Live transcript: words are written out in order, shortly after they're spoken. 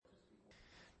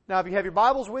Now, if you have your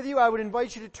Bibles with you, I would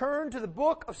invite you to turn to the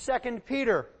book of 2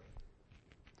 Peter.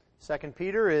 2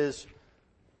 Peter is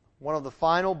one of the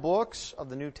final books of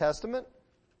the New Testament.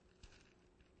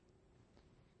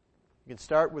 You can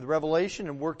start with Revelation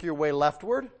and work your way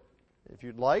leftward, if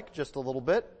you'd like, just a little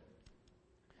bit.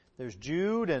 There's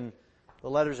Jude and the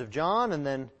letters of John, and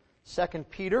then 2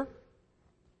 Peter.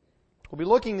 We'll be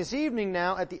looking this evening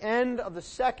now at the end of the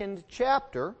second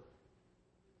chapter.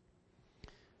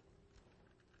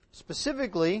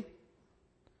 Specifically,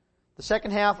 the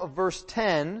second half of verse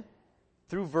 10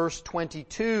 through verse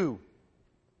 22.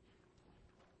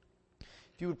 If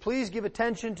you would please give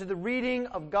attention to the reading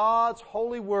of God's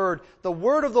holy word. The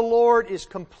word of the Lord is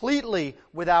completely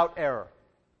without error.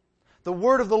 The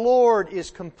word of the Lord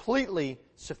is completely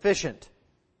sufficient.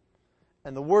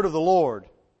 And the word of the Lord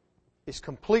is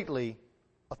completely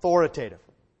authoritative.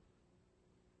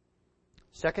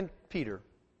 2 Peter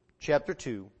chapter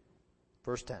 2,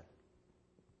 verse 10.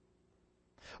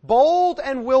 Bold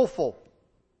and willful,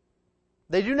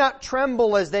 they do not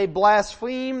tremble as they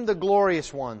blaspheme the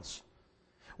glorious ones.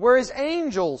 Whereas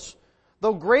angels,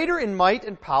 though greater in might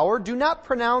and power, do not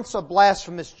pronounce a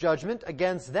blasphemous judgment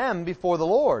against them before the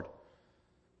Lord.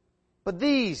 But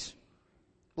these,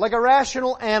 like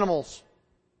irrational animals,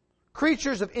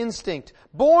 creatures of instinct,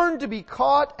 born to be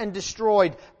caught and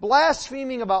destroyed,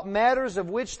 blaspheming about matters of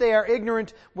which they are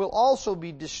ignorant, will also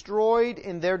be destroyed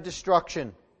in their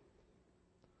destruction,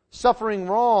 suffering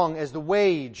wrong as the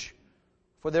wage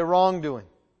for their wrongdoing.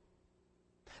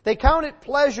 They count it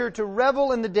pleasure to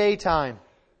revel in the daytime.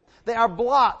 They are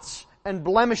blots and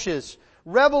blemishes,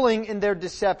 reveling in their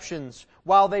deceptions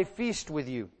while they feast with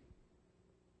you.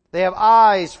 They have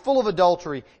eyes full of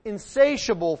adultery,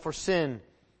 insatiable for sin.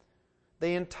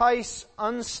 They entice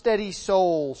unsteady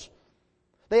souls.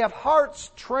 They have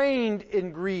hearts trained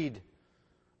in greed.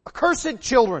 Accursed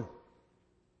children!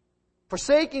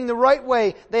 Forsaking the right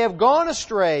way, they have gone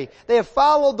astray. They have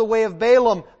followed the way of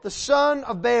Balaam, the son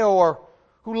of Beor,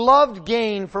 who loved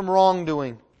gain from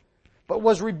wrongdoing, but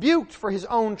was rebuked for his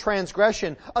own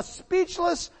transgression. A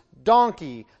speechless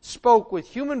donkey spoke with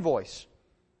human voice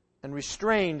and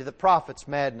restrained the prophet's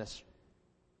madness.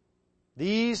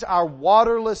 These are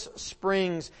waterless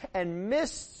springs and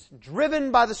mists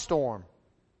driven by the storm.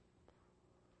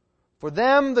 For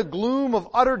them the gloom of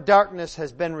utter darkness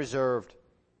has been reserved.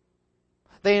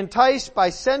 They entice by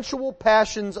sensual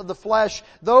passions of the flesh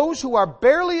those who are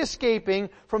barely escaping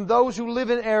from those who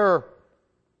live in error.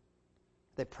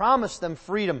 They promise them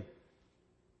freedom,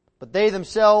 but they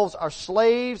themselves are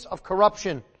slaves of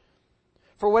corruption.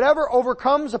 For whatever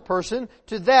overcomes a person,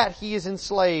 to that he is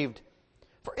enslaved.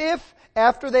 For if,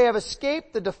 after they have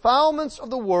escaped the defilements of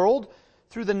the world,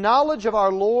 through the knowledge of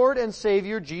our Lord and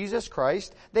Savior Jesus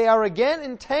Christ, they are again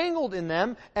entangled in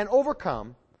them and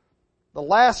overcome, the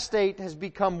last state has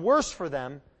become worse for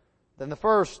them than the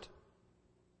first.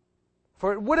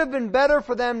 For it would have been better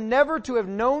for them never to have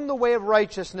known the way of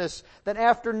righteousness than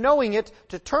after knowing it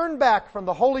to turn back from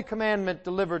the holy commandment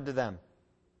delivered to them.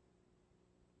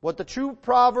 What the true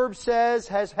proverb says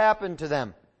has happened to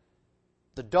them.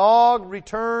 The dog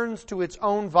returns to its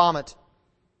own vomit,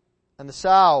 and the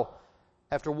sow,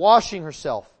 after washing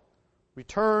herself,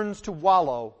 returns to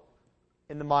wallow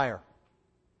in the mire.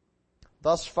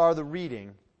 Thus far the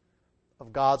reading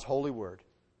of God's holy word.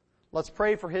 Let's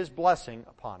pray for His blessing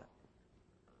upon it.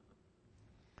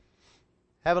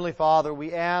 Heavenly Father,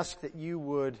 we ask that You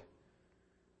would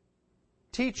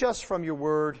teach us from Your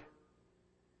word,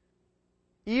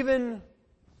 even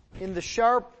in the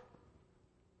sharp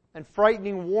and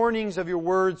frightening warnings of Your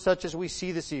word such as we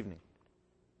see this evening.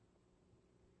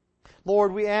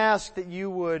 Lord, we ask that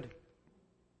You would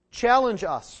challenge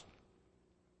us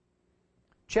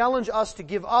to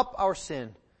give up our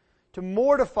sin, to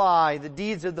mortify the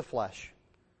deeds of the flesh,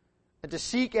 and to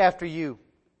seek after You,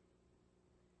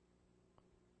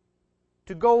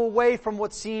 to go away from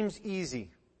what seems easy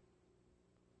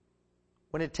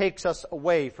when it takes us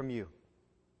away from You.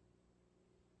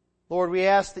 Lord, we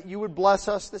ask that You would bless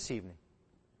us this evening.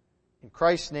 In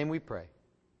Christ's name we pray.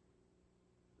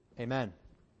 Amen.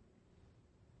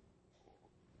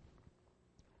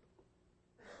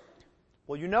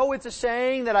 Well, you know it's a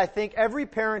saying that I think every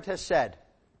parent has said.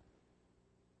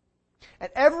 And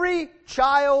every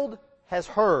child has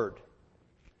heard,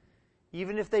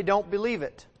 even if they don't believe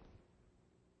it.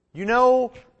 You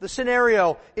know the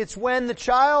scenario. It's when the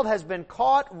child has been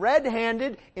caught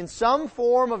red-handed in some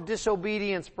form of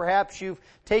disobedience. Perhaps you've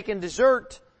taken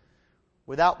dessert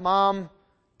without mom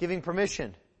giving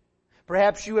permission.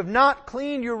 Perhaps you have not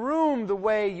cleaned your room the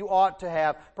way you ought to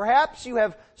have. Perhaps you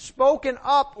have spoken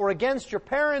up or against your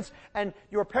parents, and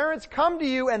your parents come to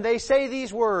you and they say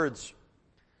these words.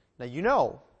 Now you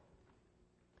know,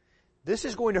 this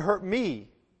is going to hurt me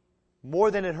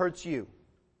more than it hurts you.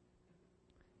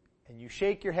 And you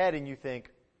shake your head and you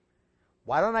think,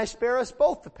 why don't I spare us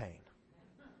both the pain?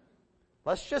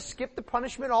 Let's just skip the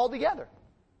punishment altogether.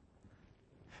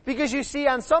 Because you see,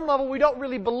 on some level, we don't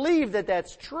really believe that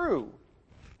that's true.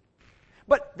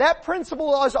 But that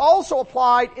principle is also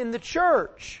applied in the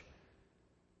church.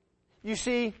 You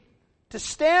see, to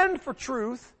stand for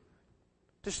truth,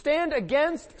 to stand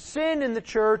against sin in the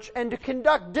church, and to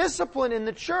conduct discipline in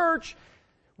the church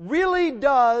really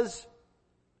does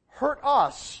hurt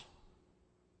us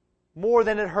more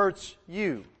than it hurts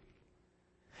you.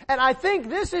 And I think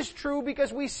this is true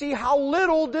because we see how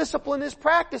little discipline is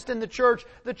practiced in the church.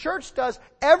 The church does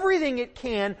everything it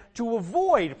can to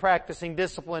avoid practicing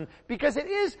discipline because it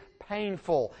is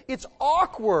painful. It's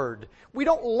awkward. We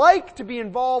don't like to be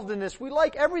involved in this. We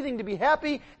like everything to be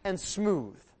happy and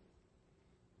smooth.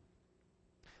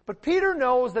 But Peter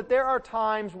knows that there are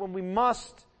times when we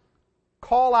must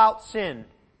call out sin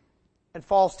and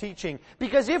false teaching.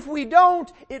 Because if we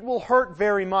don't, it will hurt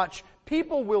very much.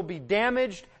 People will be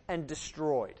damaged and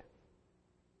destroyed.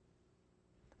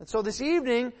 And so this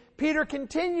evening, Peter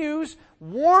continues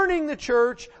warning the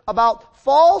church about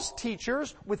false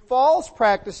teachers with false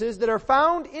practices that are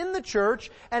found in the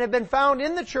church and have been found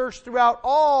in the church throughout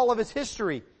all of its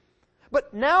history.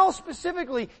 But now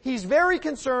specifically, he's very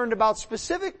concerned about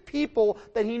specific people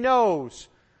that he knows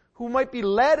who might be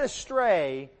led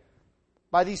astray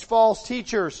by these false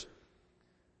teachers.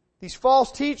 These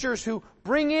false teachers who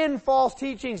bring in false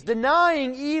teachings,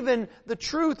 denying even the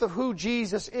truth of who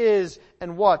Jesus is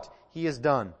and what He has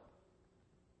done.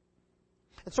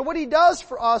 And so what he does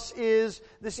for us is,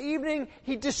 this evening,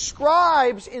 he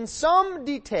describes in some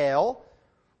detail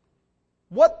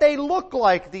what they look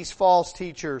like, these false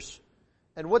teachers,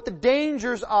 and what the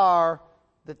dangers are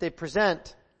that they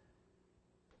present.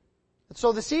 And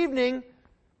so this evening,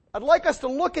 I'd like us to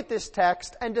look at this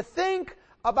text and to think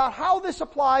about how this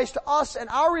applies to us and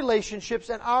our relationships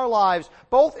and our lives,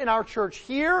 both in our church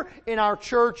here, in our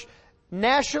church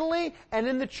nationally, and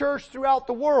in the church throughout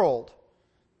the world.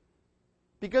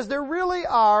 Because there really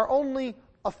are only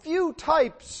a few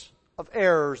types of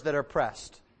errors that are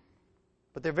pressed,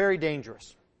 but they're very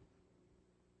dangerous.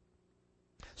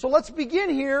 So let's begin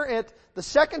here at the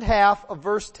second half of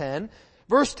verse 10.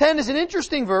 Verse 10 is an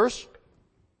interesting verse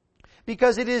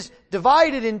because it is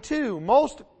divided in two.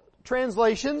 Most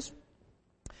translations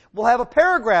will have a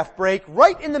paragraph break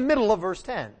right in the middle of verse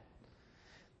 10.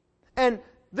 And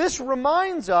this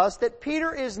reminds us that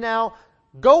Peter is now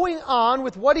going on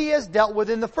with what he has dealt with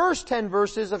in the first 10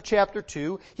 verses of chapter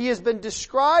 2. He has been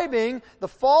describing the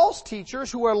false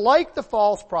teachers who are like the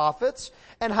false prophets,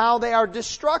 and how they are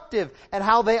destructive, and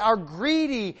how they are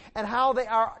greedy, and how they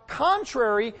are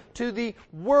contrary to the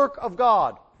work of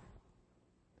God.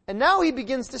 And now he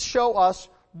begins to show us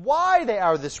why they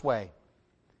are this way.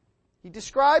 He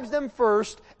describes them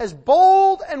first as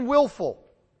bold and willful.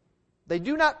 They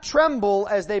do not tremble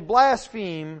as they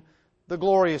blaspheme the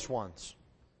glorious ones.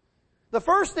 The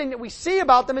first thing that we see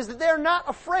about them is that they're not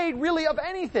afraid really of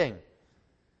anything.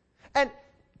 And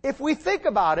if we think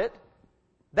about it,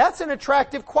 that's an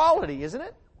attractive quality, isn't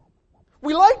it?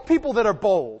 We like people that are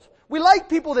bold. We like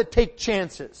people that take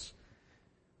chances.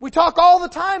 We talk all the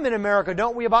time in America,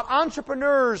 don't we, about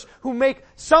entrepreneurs who make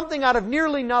something out of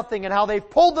nearly nothing and how they've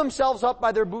pulled themselves up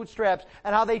by their bootstraps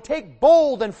and how they take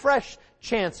bold and fresh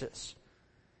chances.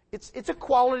 It's a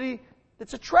quality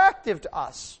that's attractive to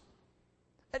us.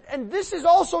 And this is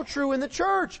also true in the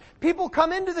church. People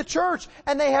come into the church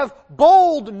and they have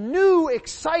bold, new,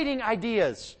 exciting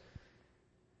ideas.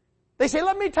 They say,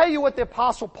 let me tell you what the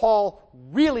Apostle Paul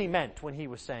really meant when he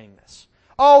was saying this.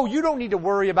 Oh, you don't need to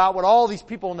worry about what all these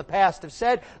people in the past have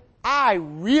said. I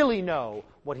really know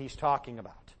what he's talking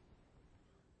about.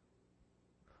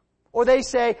 Or they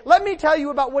say, let me tell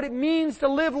you about what it means to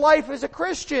live life as a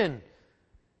Christian.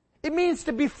 It means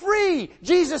to be free.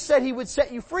 Jesus said He would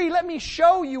set you free. Let me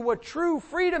show you what true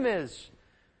freedom is.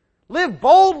 Live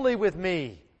boldly with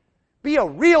me. Be a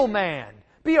real man.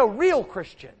 Be a real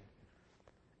Christian.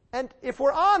 And if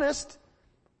we're honest,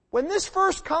 when this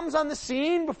first comes on the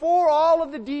scene, before all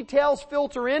of the details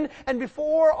filter in, and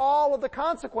before all of the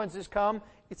consequences come,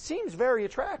 it seems very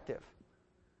attractive.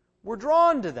 We're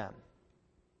drawn to them.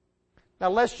 Now,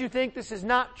 lest you think this is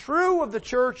not true of the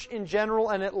church in general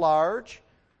and at large,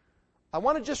 I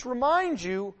want to just remind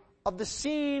you of the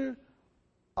scene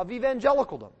of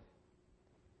evangelicaldom.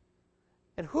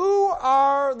 And who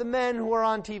are the men who are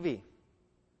on TV?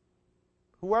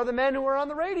 Who are the men who are on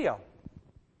the radio?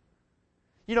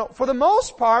 For the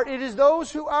most part, it is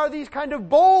those who are these kind of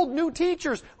bold new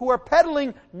teachers who are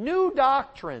peddling new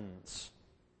doctrines.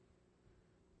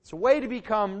 It's a way to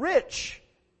become rich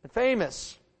and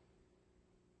famous.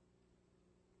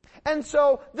 And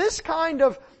so this kind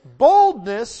of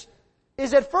boldness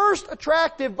is at first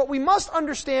attractive, but we must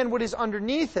understand what is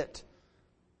underneath it.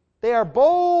 They are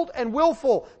bold and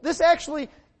willful. This actually,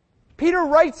 Peter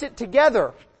writes it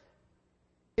together.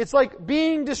 It's like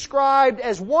being described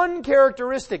as one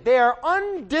characteristic. They are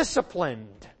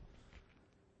undisciplined.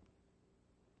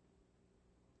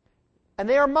 And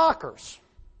they are mockers.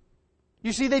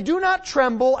 You see, they do not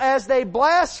tremble as they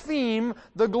blaspheme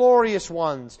the glorious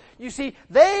ones. You see,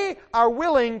 they are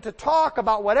willing to talk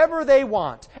about whatever they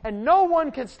want, and no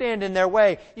one can stand in their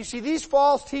way. You see, these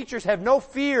false teachers have no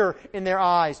fear in their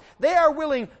eyes. They are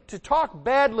willing to talk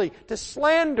badly, to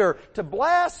slander, to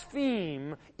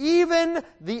blaspheme even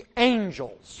the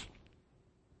angels.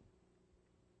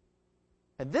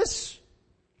 And this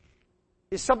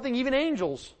is something even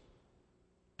angels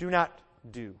do not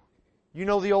do. You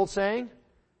know the old saying?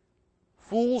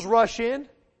 Fools rush in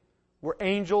where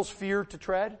angels fear to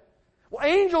tread. Well,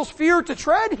 angels fear to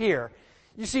tread here.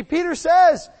 You see, Peter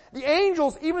says the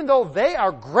angels, even though they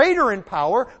are greater in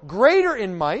power, greater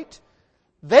in might,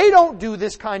 they don't do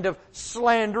this kind of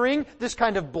slandering, this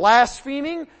kind of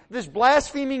blaspheming, this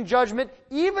blaspheming judgment,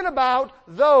 even about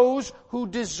those who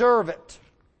deserve it.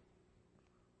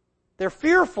 They're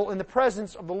fearful in the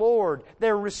presence of the Lord.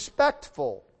 They're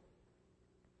respectful.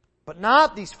 But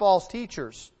not these false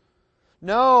teachers.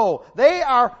 No, they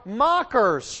are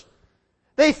mockers.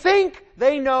 They think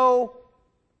they know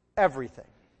everything.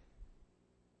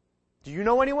 Do you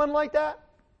know anyone like that?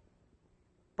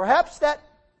 Perhaps that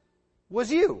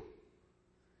was you.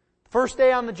 First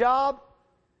day on the job,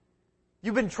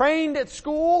 you've been trained at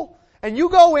school, and you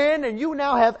go in and you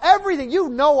now have everything. You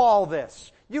know all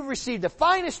this. You've received the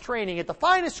finest training at the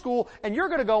finest school, and you're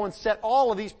going to go and set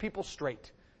all of these people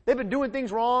straight. They've been doing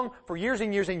things wrong for years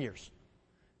and years and years.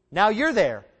 Now you're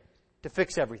there to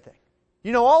fix everything.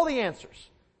 You know all the answers.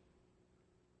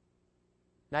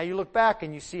 Now you look back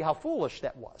and you see how foolish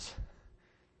that was.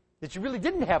 That you really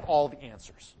didn't have all the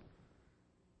answers.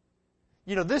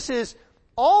 This is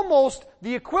almost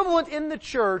the equivalent in the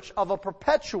church of a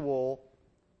perpetual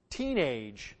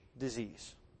teenage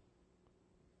disease.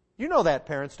 You know that,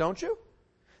 parents, don't you?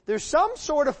 There's some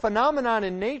sort of phenomenon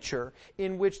in nature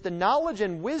in which the knowledge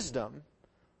and wisdom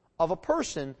of a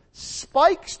person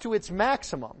spikes to its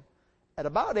maximum at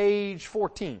about age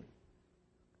 14,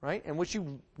 right? In which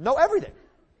you know everything.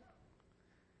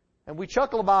 And we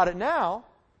chuckle about it now.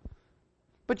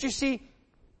 But you see,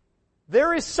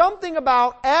 there is something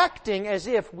about acting as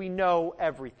if we know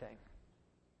everything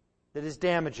that is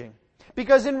damaging.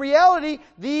 Because in reality,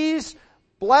 these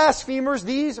blasphemers,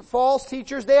 these false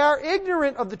teachers, they are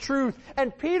ignorant of the truth.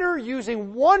 And Peter,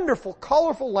 using wonderful,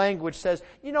 colorful language, says,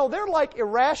 they're like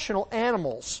irrational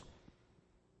animals.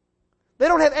 They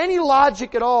don't have any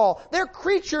logic at all. They're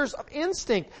creatures of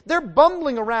instinct. They're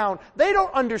bumbling around. They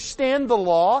don't understand the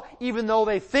law, even though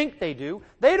they think they do.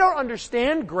 They don't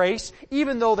understand grace,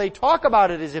 even though they talk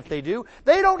about it as if they do.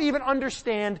 They don't even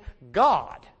understand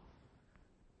God.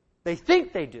 They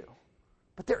think they do.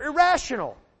 But they're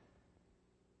irrational.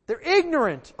 They're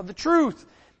ignorant of the truth.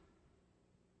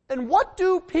 And what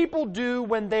do people do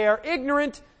when they are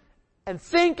ignorant and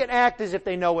think and act as if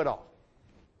they know it all?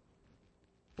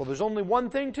 Well, there's only one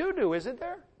thing to do, isn't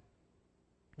there?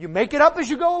 You make it up as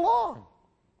you go along,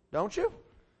 don't you?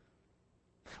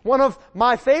 One of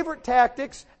my favorite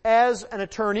tactics as an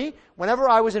attorney, whenever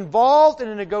I was involved in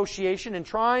a negotiation and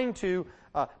trying to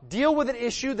deal with an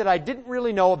issue that I didn't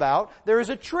really know about, there is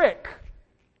a trick.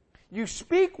 You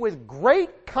speak with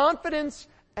great confidence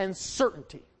and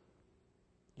certainty.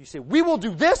 You say, we will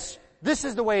do this. This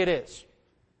is the way it is.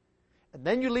 And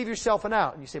then you leave yourself an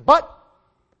out and you say, but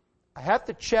I have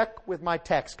to check with my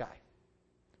tax guy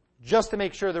just to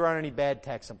make sure there aren't any bad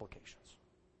tax implications.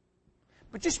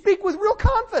 But you speak with real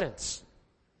confidence.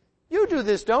 You do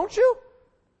this, don't you?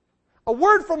 A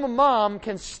word from a mom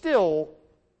can still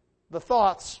the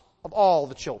thoughts of all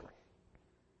the children.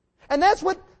 And that's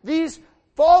what these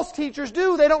false teachers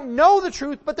do. They don't know the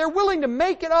truth, but they're willing to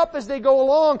make it up as they go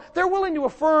along. They're willing to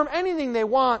affirm anything they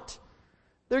want.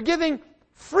 They're giving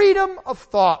freedom of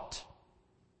thought.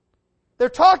 They're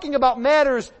talking about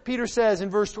matters, Peter says in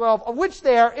verse 12, of which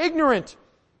they are ignorant.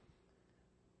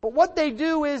 But what they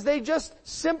do is they just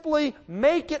simply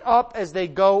make it up as they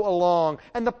go along.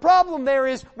 And the problem there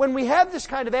is when we have this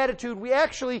kind of attitude, we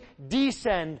actually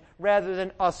descend rather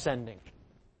than ascending.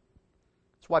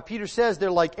 why Peter says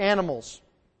they're like animals.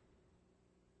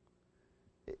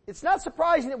 It's not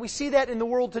surprising that we see that in the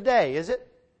world today, is it?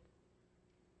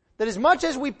 That as much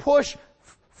as we push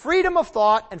freedom of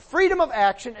thought and freedom of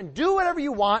action and do whatever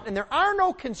you want and there are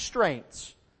no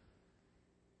constraints,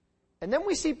 and then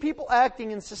we see people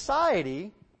acting in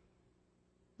society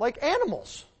like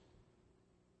animals.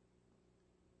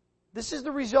 This is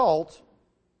the result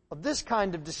of this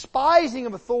kind of despising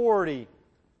of authority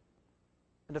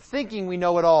and of thinking we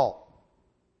know it all.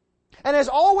 And as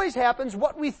always happens,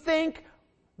 what we think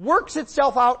works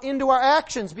itself out into our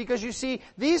actions, because you see,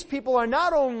 these people are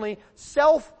not only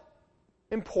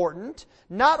self-important,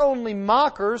 not only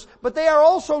mockers, but they are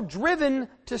also driven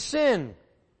to sin.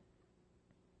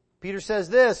 Peter says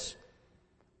this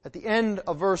at the end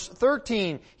of verse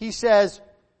 13. He says,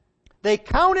 they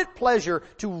count it pleasure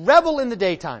to revel in the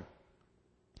daytime.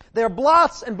 They're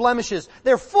blots and blemishes.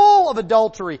 They're full of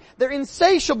adultery. They're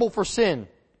insatiable for sin.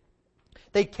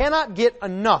 They cannot get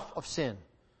enough of sin.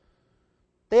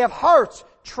 They have hearts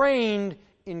trained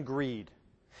in greed.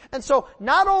 And so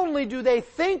not only do they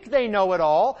think they know it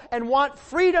all and want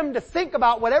freedom to think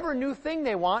about whatever new thing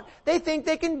they want, they think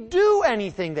they can do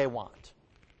anything they want.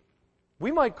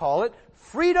 We might call it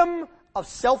freedom of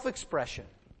self-expression.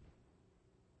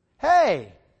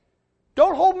 Hey,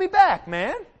 don't hold me back,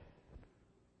 man.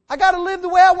 I gotta live the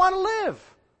way I want to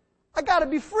live. I gotta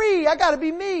be free. I gotta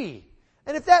be me.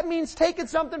 And if that means taking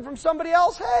something from somebody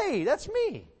else, hey, that's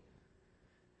me.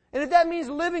 And if that means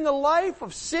living a life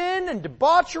of sin and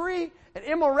debauchery and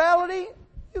immorality,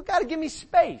 you've got to give me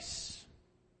space.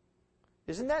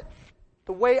 Isn't that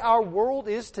the way our world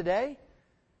is today?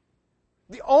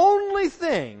 The only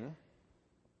thing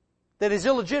that is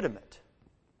illegitimate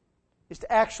is to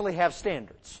actually have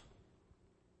standards.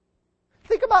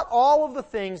 Think about all of the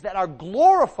things that are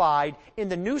glorified in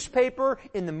the newspaper,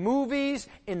 in the movies,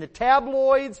 in the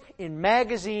tabloids, in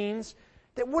magazines,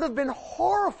 that would have been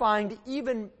horrifying to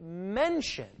even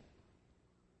mention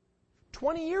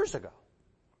 20 years ago.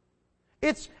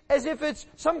 It's as if it's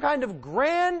some kind of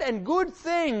grand and good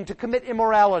thing to commit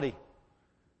immorality.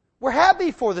 We're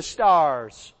happy for the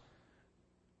stars.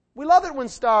 We love it when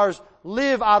stars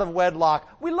live out of wedlock.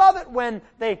 We love it when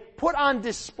they put on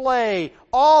display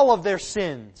all of their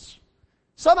sins.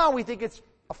 Somehow we think it's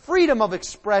a freedom of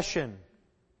expression.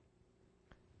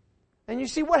 And you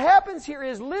see, what happens here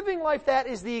is living like that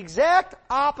is the exact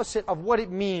opposite of what it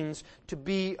means to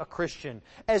be a Christian.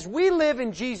 As we live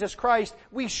in Jesus Christ,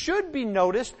 we should be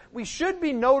noticed, we should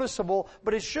be noticeable,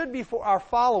 but it should be for our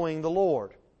following the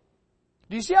Lord.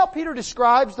 Do you see how Peter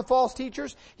describes the false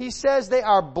teachers? He says they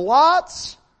are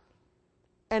blots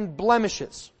and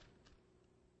blemishes,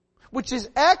 which is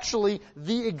actually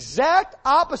the exact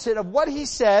opposite of what he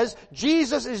says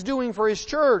Jesus is doing for his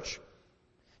church.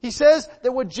 He says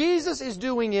that what Jesus is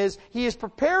doing is, he is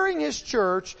preparing his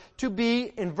church to be,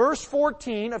 in verse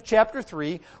 14 of chapter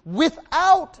 3,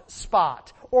 without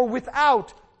spot or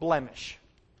without blemish.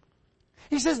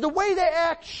 He says the way they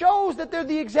act shows that they're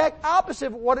the exact opposite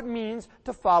of what it means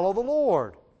to follow the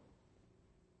Lord.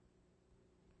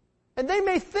 And they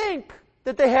may think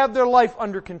that they have their life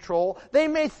under control. They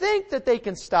may think that they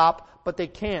can stop, but they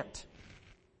can't.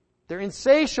 They're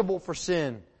insatiable for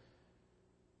sin.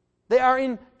 They are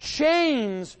in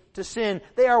chains to sin.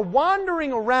 They are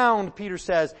wandering around, Peter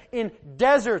says, in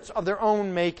deserts of their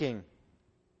own making.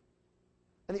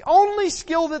 And the only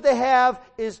skill that they have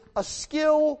is a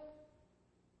skill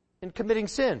in committing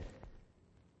sin.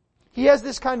 He has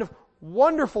this kind of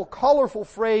wonderful, colorful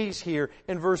phrase here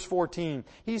in verse 14.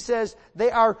 He says, they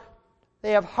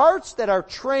have hearts that are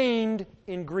trained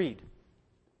in greed.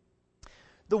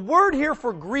 The word here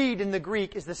for greed in the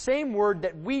Greek is the same word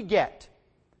that we get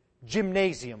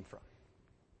gymnasium from.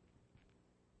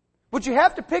 What you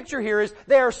have to picture here is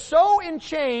they are so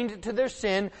enchained to their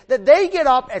sin that they get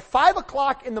up at 5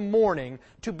 o'clock in the morning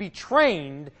to be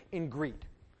trained in greed.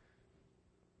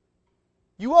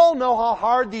 You all know how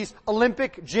hard these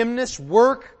Olympic gymnasts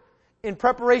work in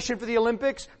preparation for the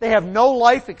Olympics. They have no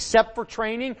life except for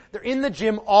training. They're in the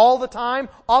gym all the time,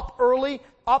 up early,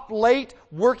 up late,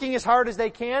 working as hard as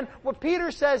they can. What Peter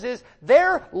says is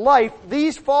their life,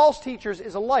 these false teachers,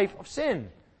 is a life of sin.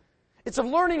 It's of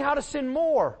learning how to sin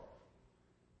more.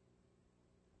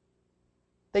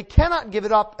 They cannot give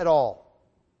it up at all.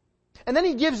 And then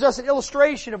he gives us an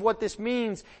illustration of what this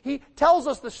means. He tells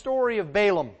us the story of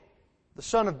Balaam, the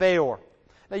son of Beor.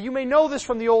 Now you may know this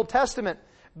from the Old Testament.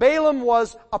 Balaam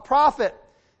was a prophet.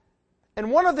 And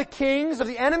one of the kings of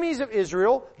the enemies of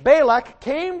Israel, Balak,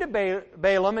 came to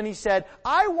Balaam and he said,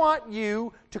 I want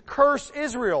you to curse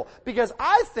Israel, because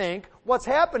I think what's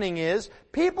happening is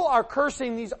people are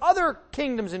cursing these other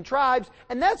kingdoms and tribes,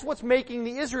 and that's what's making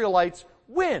the Israelites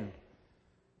win.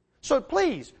 So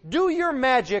please, do your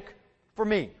magic for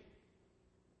me.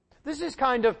 This is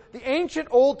kind of the ancient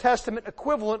Old Testament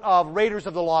equivalent of Raiders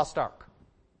of the Lost Ark.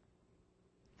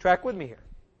 Track with me here.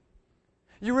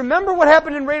 You remember what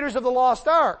happened in Raiders of the Lost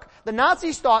Ark. The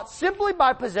Nazis thought simply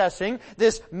by possessing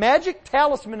this magic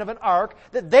talisman of an ark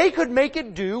that they could make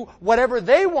it do whatever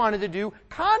they wanted to do,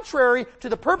 contrary to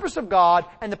the purpose of God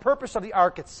and the purpose of the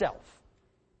ark itself.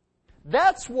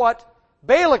 That's what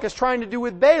Balak is trying to do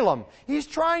with Balaam. He's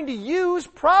trying to use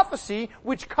prophecy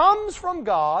which comes from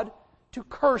God to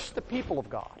curse the people of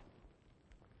God.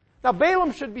 Now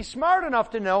Balaam should be smart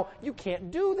enough to know you can't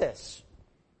do this.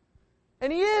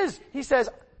 And he is. He says,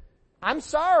 I'm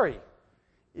sorry.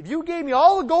 If you gave me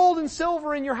all the gold and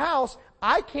silver in your house,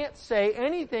 I can't say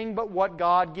anything but what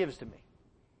God gives to me.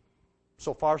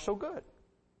 So far, so good.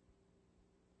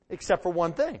 Except for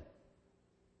one thing.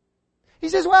 He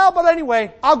says, well, but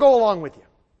anyway, I'll go along with you.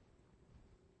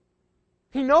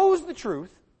 He knows the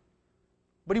truth,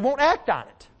 but he won't act on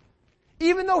it.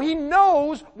 Even though he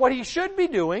knows what he should be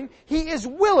doing, he is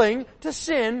willing to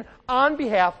sin on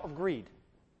behalf of greed.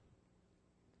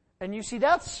 And you see,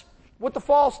 that's what the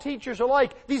false teachers are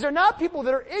like. These are not people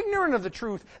that are ignorant of the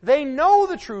truth. They know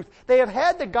the truth. They have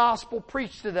had the gospel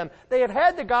preached to them. They have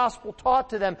had the gospel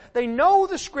taught to them. They know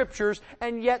the scriptures,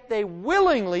 and yet they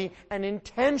willingly and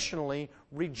intentionally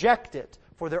reject it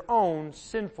for their own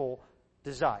sinful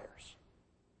desires.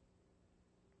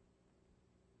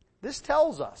 This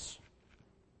tells us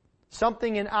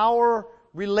something in our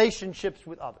relationships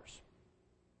with others.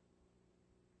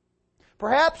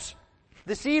 Perhaps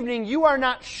this evening, you are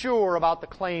not sure about the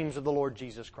claims of the Lord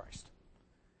Jesus Christ.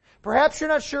 Perhaps you're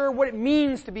not sure what it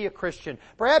means to be a Christian.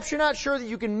 Perhaps you're not sure that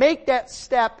you can make that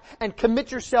step and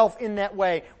commit yourself in that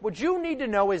way. What you need to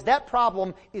know is that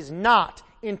problem is not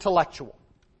intellectual.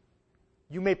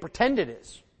 You may pretend it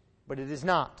is, but it is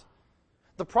not.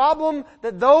 The problem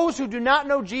that those who do not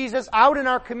know Jesus out in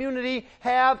our community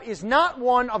have is not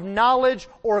one of knowledge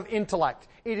or of intellect.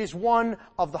 It is one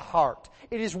of the heart.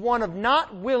 It is one of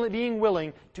not being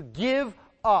willing to give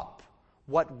up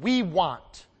what we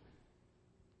want.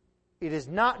 It is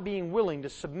not being willing to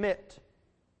submit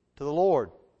to the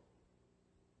Lord.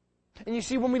 And you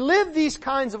see, when we live these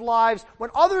kinds of lives, when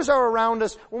others are around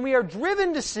us, when we are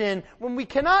driven to sin, when we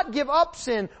cannot give up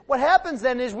sin, what happens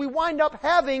then is we wind up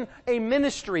having a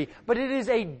ministry, but it is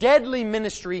a deadly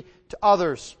ministry to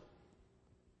others.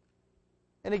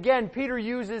 And again, Peter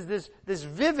uses this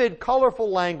vivid, colorful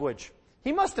language.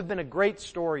 He must have been a great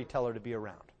storyteller to be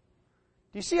around.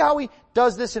 Do you see how he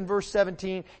does this in verse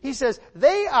 17? He says,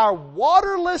 they are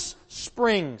waterless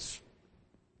springs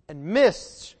and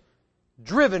mists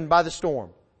driven by the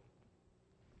storm.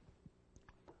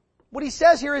 What he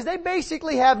says here is they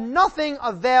basically have nothing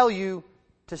of value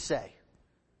to say.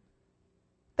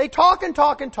 They talk and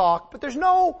talk and talk, but there's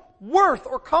no worth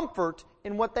or comfort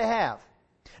in what they have.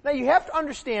 Now you have to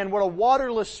understand what a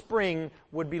waterless spring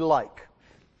would be like.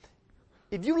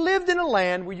 If you lived in a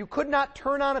land where you could not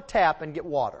turn on a tap and get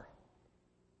water,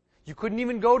 you couldn't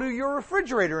even go to your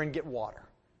refrigerator and get water.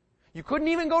 You couldn't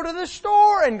even go to the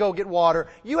store and go get water.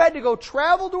 You had to go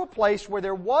travel to a place where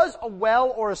there was a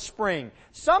well or a spring,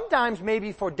 sometimes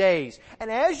maybe for days.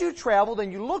 And as you traveled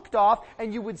and you looked off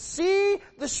and you would see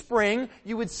the spring,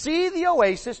 you would see the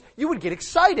oasis, you would get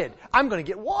excited. I'm going to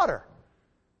get water.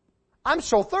 I'm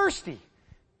so thirsty.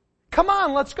 Come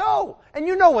on, let's go. And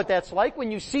you know what that's like.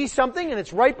 When you see something and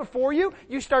it's right before you,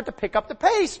 you start to pick up the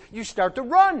pace. You start to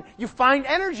run. You find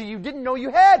energy you didn't know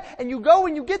you had. And you go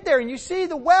and you get there and you see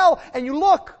the well and you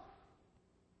look.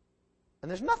 And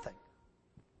there's nothing.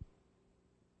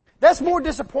 That's more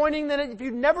disappointing than if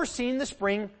you'd never seen the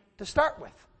spring to start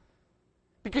with.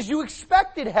 Because you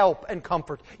expected help and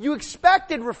comfort. You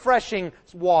expected refreshing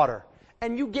water.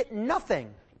 And you get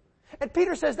nothing. And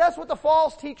Peter says that's what the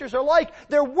false teachers are like.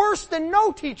 They're worse than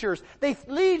no teachers. They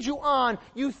lead you on.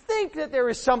 You think that there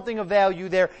is something of value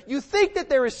there. You think that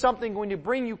there is something going to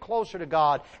bring you closer to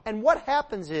God. And what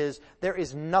happens is there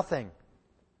is nothing.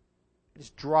 It is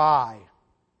dry.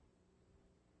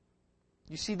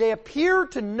 You see, they appear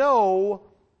to know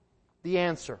the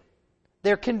answer.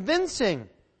 They're convincing.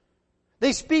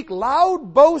 They speak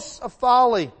loud boasts of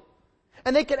folly.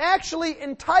 And they can actually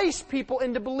entice people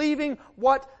into believing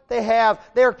what they have.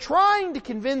 They're trying to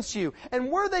convince you. And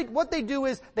what they do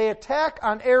is they attack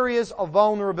on areas of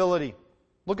vulnerability.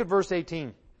 Look at verse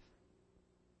 18.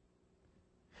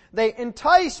 They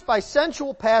entice by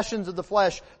sensual passions of the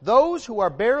flesh those who are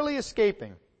barely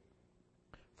escaping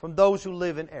from those who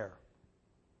live in error.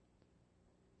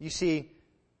 You see,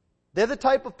 they're the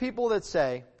type of people that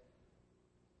say,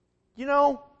 you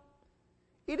know,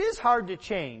 it is hard to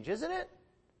change, isn't it?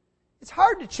 It's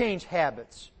hard to change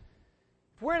habits.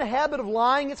 If we're in a habit of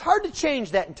lying, it's hard to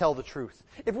change that and tell the truth.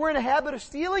 If we're in a habit of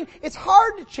stealing, it's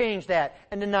hard to change that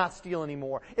and to not steal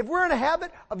anymore. If we're in a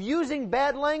habit of using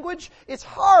bad language, it's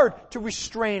hard to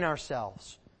restrain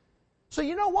ourselves. So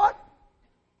you know what?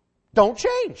 Don't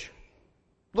change.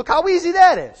 Look how easy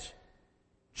that is.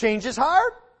 Change is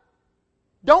hard?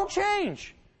 Don't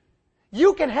change.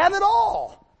 You can have it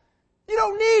all. You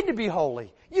don't need to be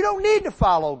holy. You don't need to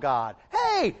follow God.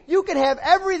 Hey, you can have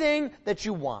everything that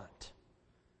you want.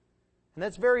 And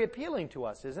that's very appealing to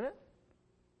us, isn't it?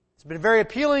 It's been very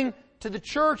appealing to the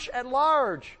church at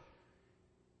large.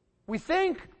 We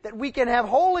think that we can have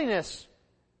holiness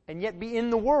and yet be in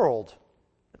the world,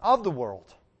 of the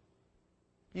world.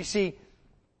 You see,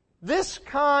 this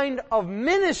kind of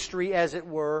ministry, as it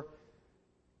were,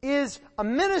 is a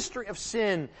ministry of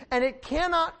sin, and it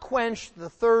cannot quench the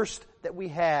thirst that we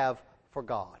have for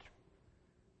God.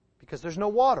 Because there's no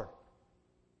water.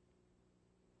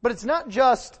 But it's not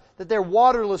just that they're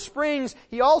waterless springs.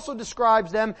 He also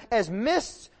describes them as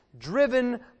mists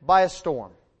driven by a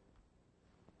storm.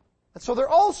 And so they're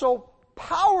also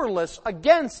powerless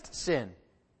against sin.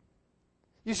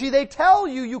 You see, they tell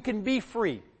you you can be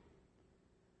free.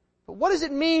 But what does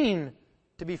it mean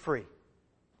to be free?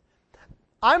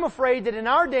 I'm afraid that in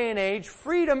our day and age,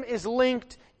 freedom is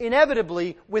linked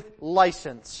inevitably with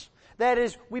license. That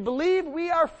is, we believe we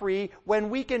are free when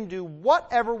we can do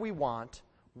whatever we want,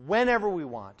 whenever we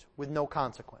want, with no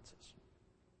consequences.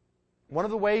 One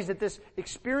of the ways that this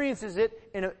experiences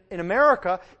it in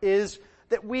America is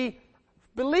that we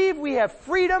believe we have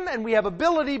freedom and we have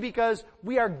ability because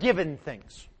we are given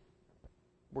things.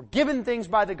 We're given things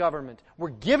by the government. We're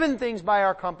given things by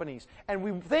our companies. And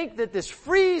we think that this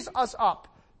frees us up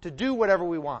to do whatever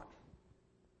we want.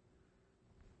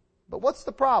 But what's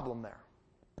the problem there?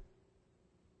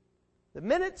 The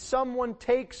minute someone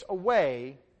takes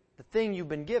away the thing you've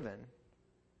been given,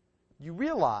 you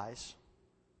realize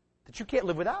that you can't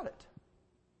live without it.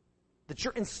 That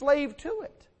you're enslaved to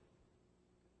it.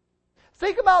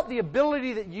 Think about the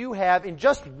ability that you have in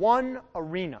just one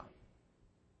arena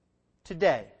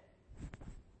today.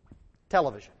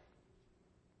 Television.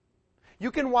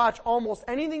 You can watch almost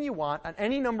anything you want on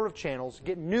any number of channels,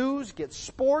 get news, get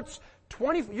sports.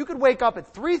 You could wake up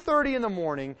at 3:30 in the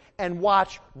morning and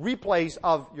watch replays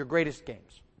of your greatest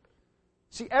games.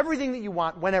 See everything that you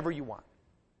want whenever you want.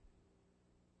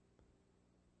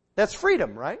 That's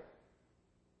freedom, right?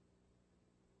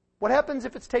 What happens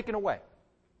if it's taken away?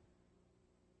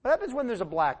 What happens when there's a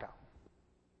blackout?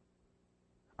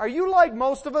 Are you like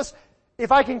most of us?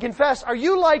 If I can confess, are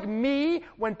you like me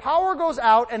when power goes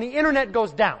out and the internet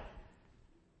goes down?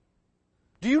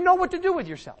 Do you know what to do with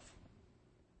yourself?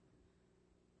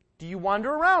 Do you wander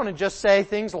around and just say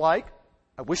things like,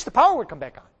 I wish the power would come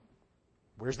back on.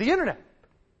 Where's the internet?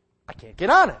 I can't get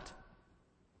on it.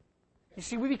 You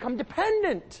see, we become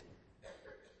dependent.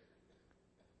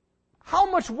 How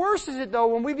much worse is it, though,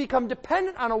 when we become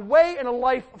dependent on a way and a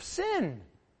life of sin?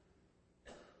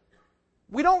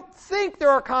 We don't think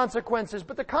there are consequences,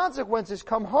 but the consequences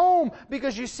come home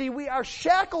because, you see, we are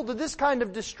shackled to this kind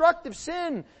of destructive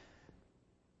sin.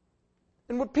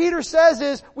 And what Peter says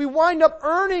is we wind up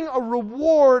earning a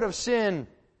reward of sin.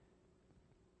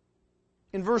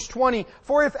 In verse 20,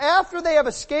 for if after they have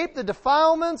escaped the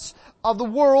defilements of the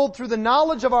world through the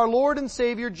knowledge of our Lord and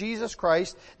Savior Jesus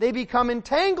Christ, they become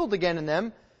entangled again in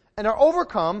them and are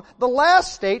overcome, the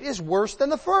last state is worse than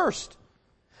the first.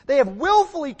 They have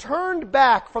willfully turned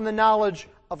back from the knowledge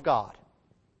of God.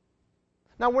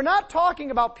 Now, we're not talking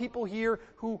about people here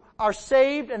who are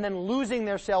saved and then losing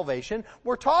their salvation.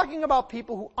 We're talking about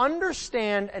people who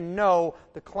understand and know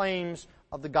the claims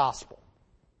of the gospel.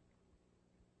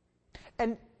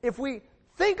 And if we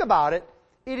think about it,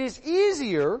 it is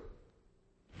easier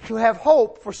to have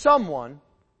hope for someone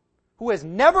who has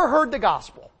never heard the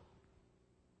gospel.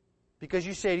 Because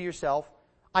you say to yourself,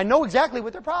 I know exactly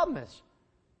what their problem is.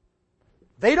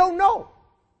 They don't know.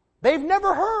 They've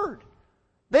never heard.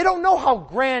 They don't know how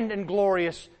grand and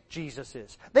glorious Jesus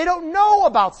is. They don't know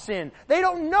about sin. They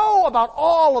don't know about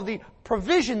all of the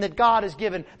provision that God has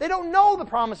given. They don't know the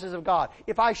promises of God.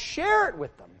 If I share it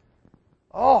with them,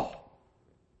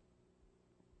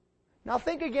 Now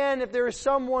think again if there is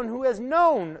someone who has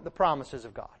known the promises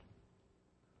of God,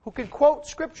 who can quote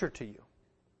Scripture to you,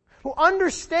 who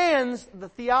understands the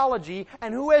theology,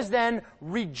 and who has then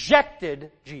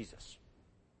rejected Jesus.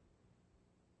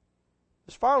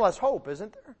 there's far less hope,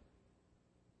 isn't there?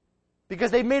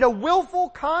 Because they've made a willful,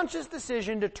 conscious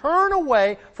decision to turn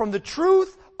away from the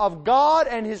truth of God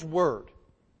and His Word.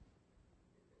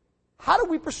 How do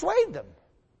we persuade them?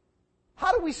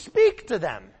 How do we speak to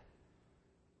them?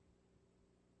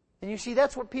 And you see,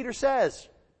 that's what Peter says.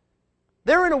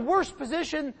 They're in a worse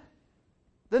position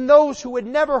than those who had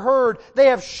never heard. They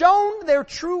have shown their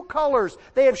true colors.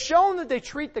 They have shown that they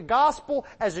treat the gospel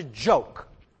as a joke.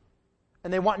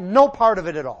 And they want no part of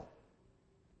it at all.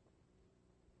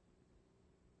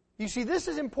 You see, this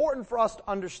is important for us to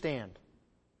understand.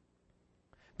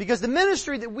 Because the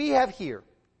ministry that we have here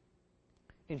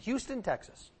in Houston,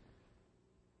 Texas,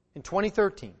 in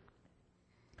 2013,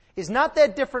 is not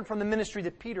that different from the ministry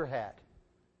that Peter had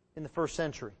in the first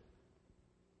century.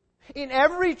 In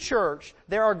every church,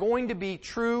 there are going to be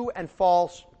true and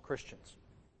false Christians.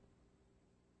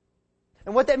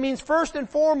 And what that means first and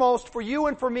foremost for you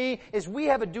and for me is we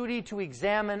have a duty to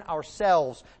examine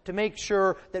ourselves to make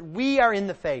sure that we are in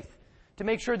the faith, to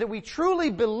make sure that we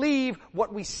truly believe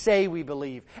what we say we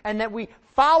believe, and that we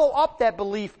follow up that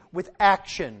belief with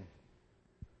action,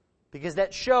 because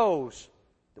that shows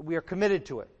that we are committed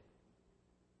to it.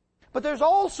 But there's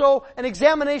also an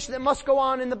examination that must go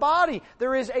on in the body.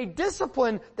 There is a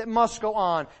discipline that must go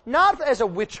on. Not as a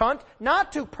witch hunt,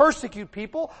 not to persecute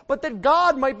people, but that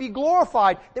God might be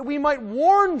glorified, that we might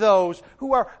warn those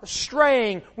who are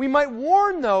straying. We might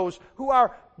warn those who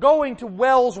are going to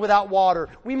wells without water.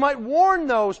 We might warn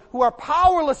those who are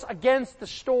powerless against the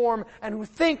storm and who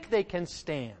think they can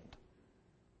stand.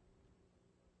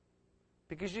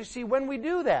 Because you see, when we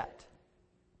do that,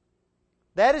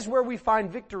 that is where we find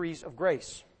victories of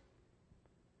grace.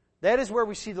 That is where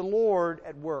we see the Lord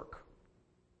at work.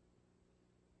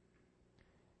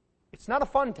 It's not a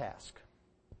fun task.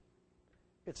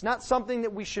 It's not something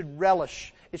that we should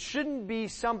relish. It shouldn't be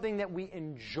something that we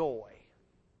enjoy.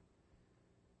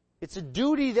 It's a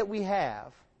duty that we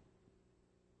have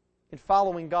in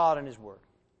following God and His Word.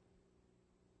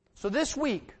 So this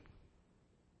week,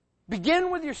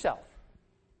 begin with yourself.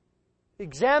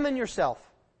 Examine yourself.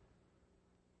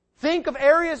 Think of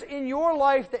areas in your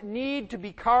life that need to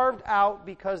be carved out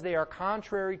because they are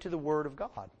contrary to the Word of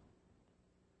God.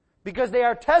 Because they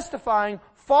are testifying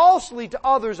falsely to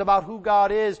others about who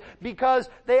God is. Because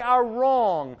they are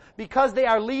wrong. Because they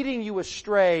are leading you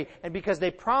astray. And because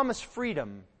they promise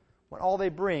freedom when all they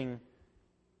bring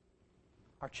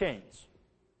are chains.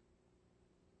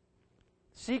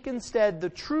 Seek instead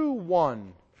the true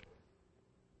one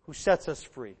who sets us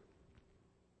free.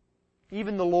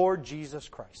 Even the Lord Jesus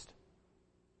Christ.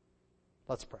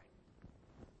 Let's pray.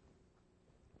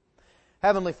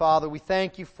 Heavenly Father, we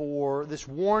thank You for this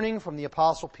warning from the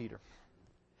Apostle Peter.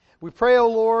 We pray, O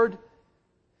Lord,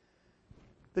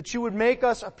 that You would make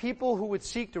us a people who would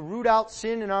seek to root out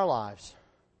sin in our lives.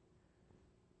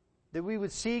 That we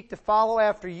would seek to follow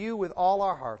after You with all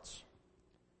our hearts.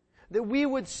 That we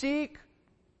would seek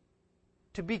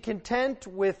to be content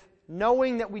with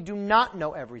knowing that we do not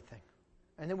know everything.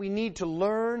 And that we need to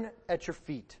learn at Your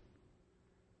feet.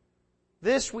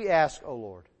 This we ask, O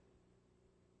Lord,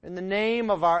 in the name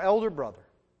of our elder brother,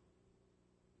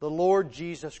 the Lord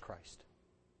Jesus Christ.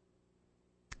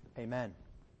 Amen.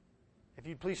 If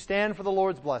you'd please stand for the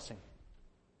Lord's blessing.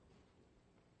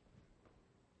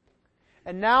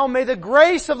 And now may the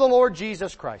grace of the Lord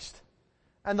Jesus Christ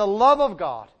and the love of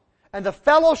God and the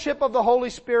fellowship of the Holy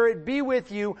Spirit be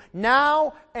with you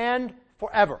now and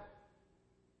forever.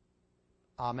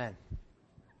 Amen.